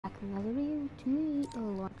another video to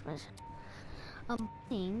launch mission.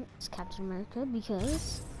 Playing as Captain America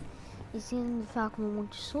because it's in the Falcon and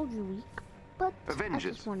Winter Soldier week, but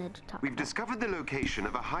Avengers, I just wanted to talk we've about discovered the location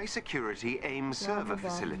of a high-security AIM server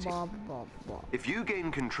facility. If you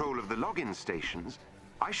gain control of the login stations,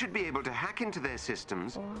 I should be able to hack into their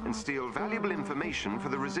systems and steal valuable information for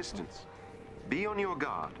the Resistance. Be on your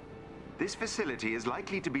guard. This facility is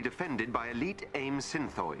likely to be defended by elite AIM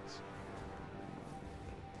synthoids.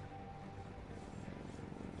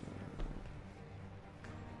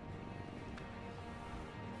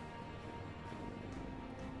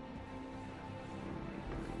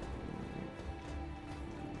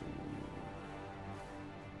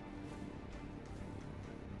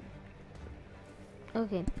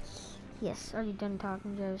 Okay. Yes, are you done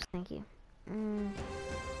talking, Joes? Thank you.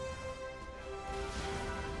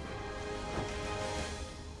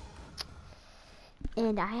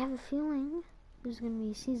 And I have a feeling there's gonna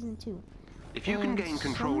be season 2. If you can gain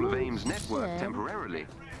control of AIM's someone network said- temporarily,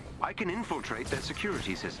 I can infiltrate their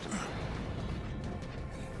security system.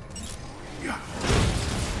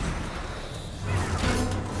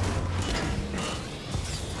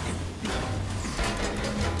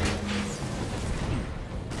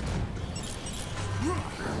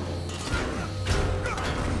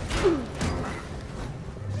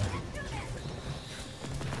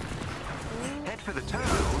 Head for the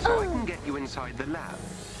terminal so I can get you inside the lab.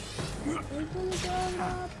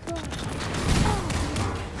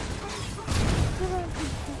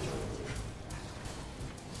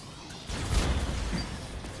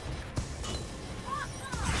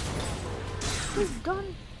 He's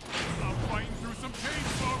done. I'm fighting through some pain,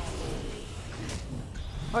 folks.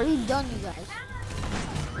 Are you done, you guys?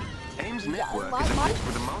 AIM's network my- is my- equipped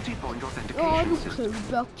with a multi-point Oh, authentication this system. is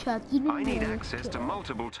back chat. You I need know access to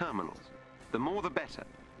multiple terminals. The more the better.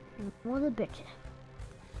 more the better.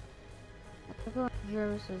 More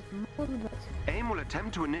the better. AIM will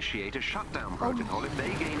attempt to initiate a shutdown protocol if they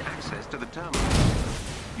gain access to the terminal.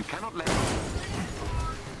 You cannot let them.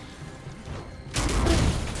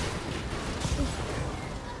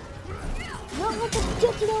 No, what the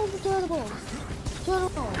get it over the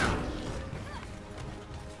turtle.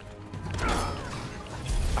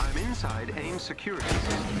 I'm inside AIM's security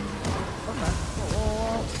system. Okay.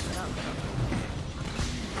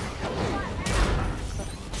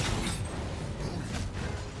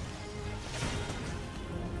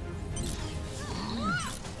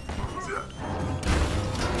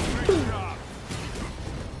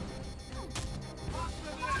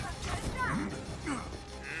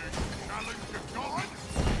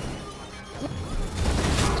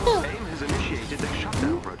 Oh, AIM has initiated their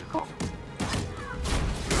shutdown protocol.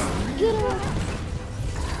 get her.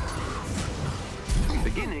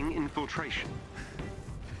 Beginning infiltration.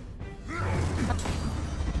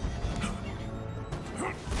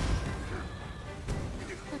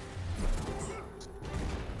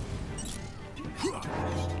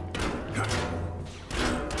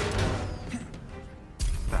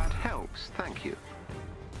 That helps, thank you.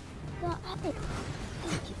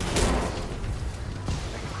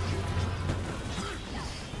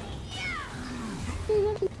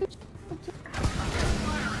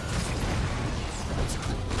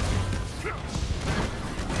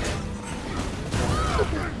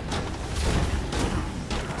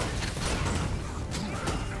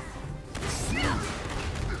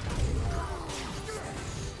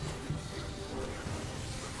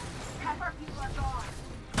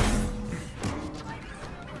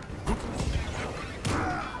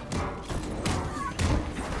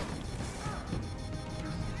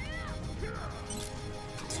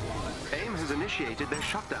 AIM has initiated their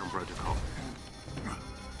shutdown protocol.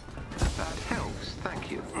 That helps,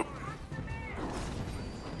 thank you.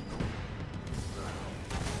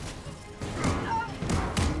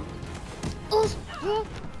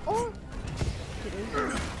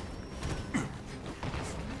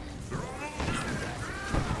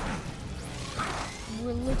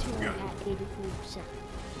 We're literally at 83%.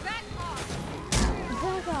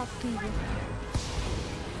 Back off, people.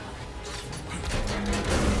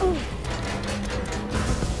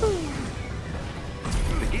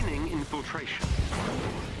 Beginning infiltration.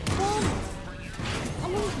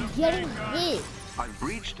 I'm almost getting hit. I've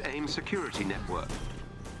breached AIM's security network.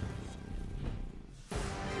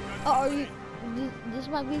 Oh, are you? This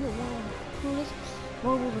might be the one coolest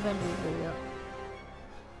mobile Avengers video.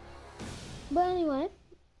 But anyway,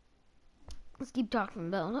 let's keep talking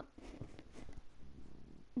about it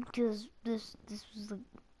because this was like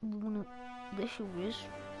one of the shows.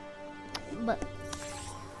 But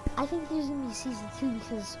I think there's gonna be season 2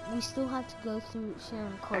 because we still have to go through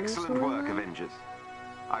Sharon Carter's Excellent work, storyline. Avengers.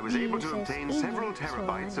 I was able to says obtain several agent, so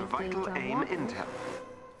terabytes of if they vital drop aim off, intel.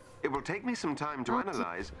 It will take me some time to Nazi.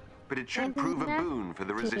 analyze, but it should And prove a that, boon for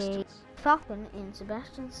the aka resistance. Falcon and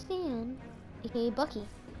Sebastian Stan, aka Bucky.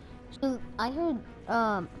 So I heard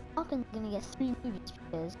Falcon's gonna get 3 movies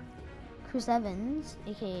because Chris Evans,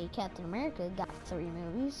 aka Captain America, got 3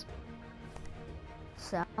 movies.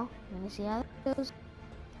 So I'm gonna see how that goes.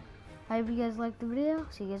 I hope you guys liked the video.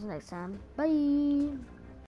 See you guys next time. Bye.